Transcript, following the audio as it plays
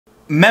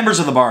Members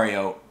of the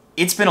Barrio,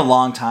 it's been a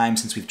long time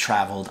since we've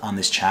traveled on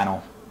this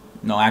channel.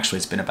 No, actually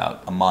it's been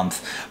about a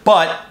month.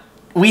 But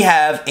we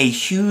have a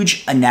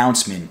huge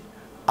announcement.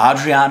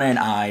 Adriana and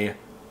I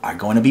are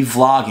going to be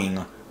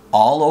vlogging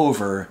all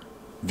over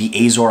the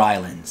Azores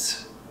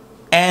Islands.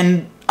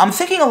 And I'm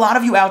thinking a lot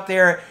of you out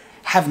there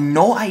have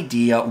no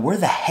idea where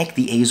the heck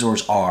the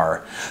Azores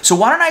are. So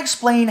why don't I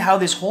explain how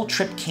this whole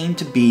trip came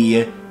to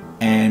be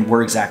and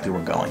where exactly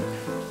we're going.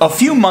 A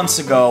few months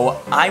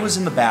ago, I was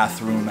in the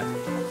bathroom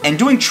and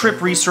doing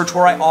trip research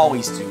where I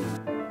always do,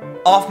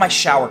 off my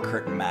shower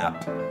curtain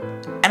map.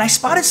 And I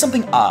spotted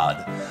something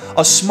odd.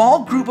 A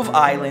small group of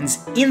islands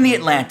in the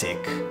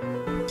Atlantic.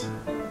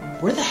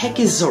 Where the heck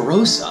is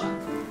Azores?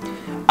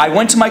 I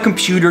went to my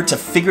computer to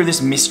figure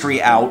this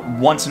mystery out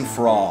once and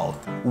for all.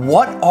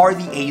 What are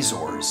the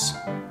Azores?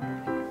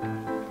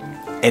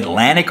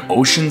 Atlantic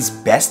Ocean's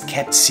best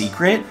kept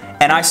secret?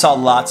 And I saw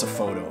lots of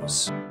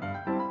photos.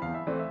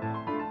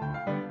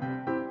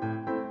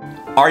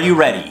 Are you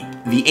ready?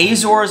 The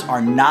Azores are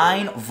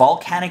 9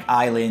 volcanic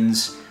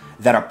islands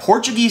that are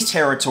Portuguese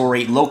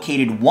territory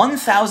located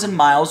 1,000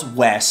 miles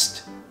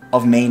west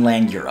of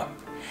mainland Europe.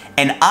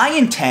 And I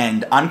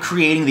intend on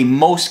creating the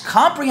most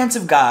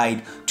comprehensive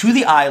guide to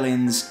the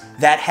islands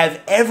that have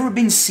ever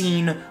been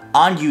seen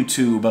on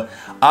YouTube.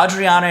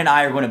 Adriana and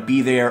I are going to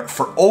be there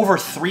for over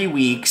 3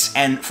 weeks,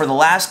 and for the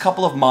last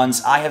couple of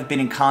months I have been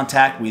in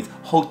contact with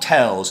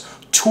hotels,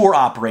 tour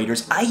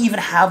operators. I even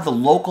have the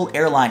local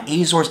airline,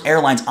 Azores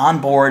Airlines,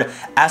 on board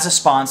as a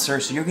sponsor,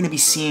 so you're going to be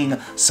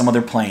seeing some of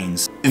their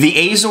planes.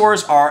 The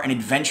Azores are an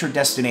adventure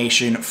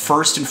destination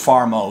first and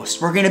foremost.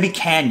 We're going to be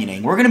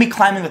canyoning. We're going to be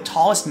climbing the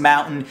tallest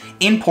mountain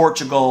in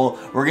Portugal.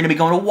 We're going to be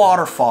going to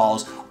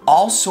waterfalls.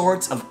 All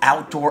sorts of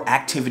outdoor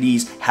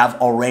activities have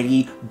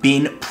already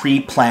been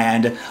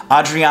pre-planned.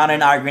 Adriana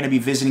and I are going to be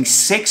visiting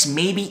 6,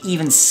 maybe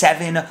even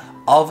 7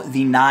 of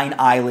the 9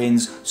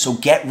 islands, so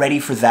get ready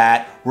for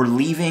that. We're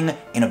leaving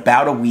in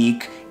about a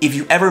week. If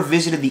you ever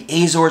visited the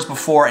Azores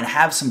before and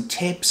have some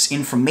tips,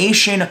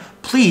 information,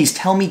 please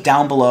tell me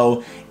down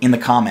below in the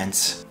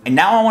comments. And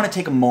now I want to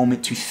take a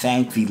moment to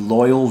thank the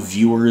loyal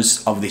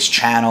viewers of this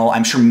channel.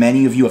 I'm sure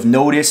many of you have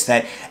noticed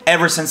that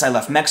ever since I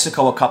left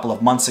Mexico a couple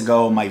of months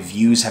ago, my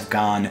views have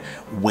gone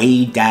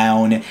way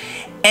down.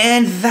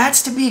 And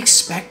that's to be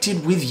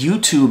expected with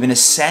YouTube. In a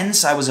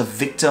sense, I was a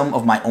victim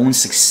of my own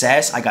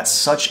success. I got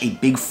such a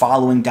big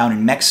following down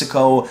in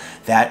Mexico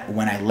that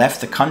when I left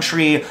the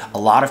country, a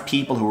lot of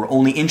people who were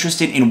only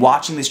interested in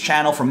watching this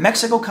channel for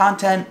Mexico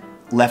content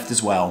left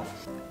as well.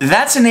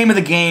 That's the name of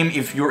the game.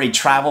 If you're a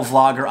travel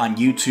vlogger on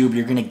YouTube,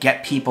 you're gonna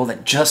get people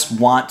that just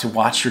want to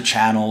watch your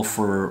channel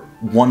for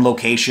one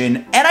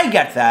location, and I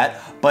get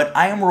that, but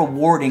I am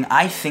rewarding,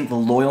 I think, the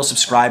loyal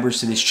subscribers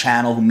to this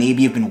channel who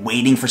maybe have been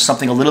waiting for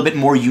something a little bit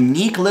more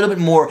unique, a little bit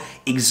more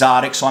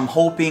exotic, so I'm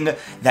hoping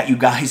that you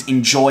guys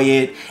enjoy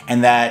it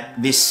and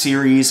that this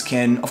series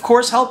can, of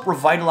course, help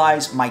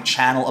revitalize my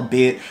channel a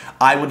bit.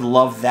 I would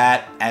love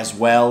that as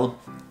well.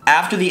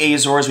 After the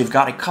Azores, we've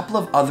got a couple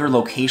of other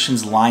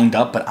locations lined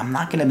up, but I'm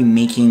not going to be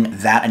making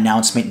that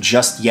announcement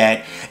just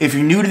yet. If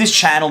you're new to this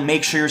channel,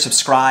 make sure you're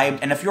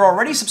subscribed, and if you're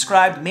already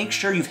subscribed, make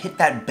sure you've hit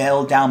that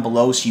bell down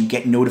below so you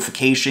get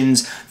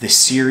notifications. The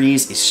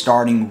series is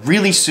starting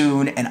really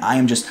soon, and I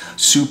am just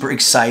super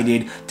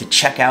excited to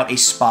check out a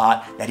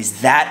spot that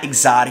is that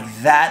exotic,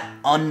 that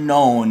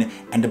unknown,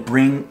 and to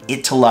bring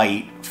it to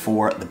light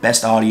for the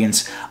best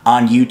audience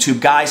on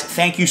YouTube. Guys,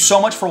 thank you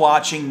so much for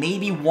watching.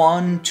 Maybe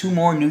 1, 2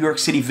 more New York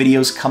City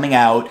videos coming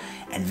out,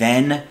 and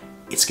then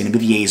it's gonna be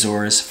the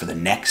Azores for the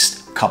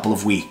next couple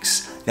of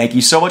weeks. Thank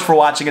you so much for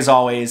watching as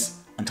always.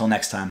 Until next time.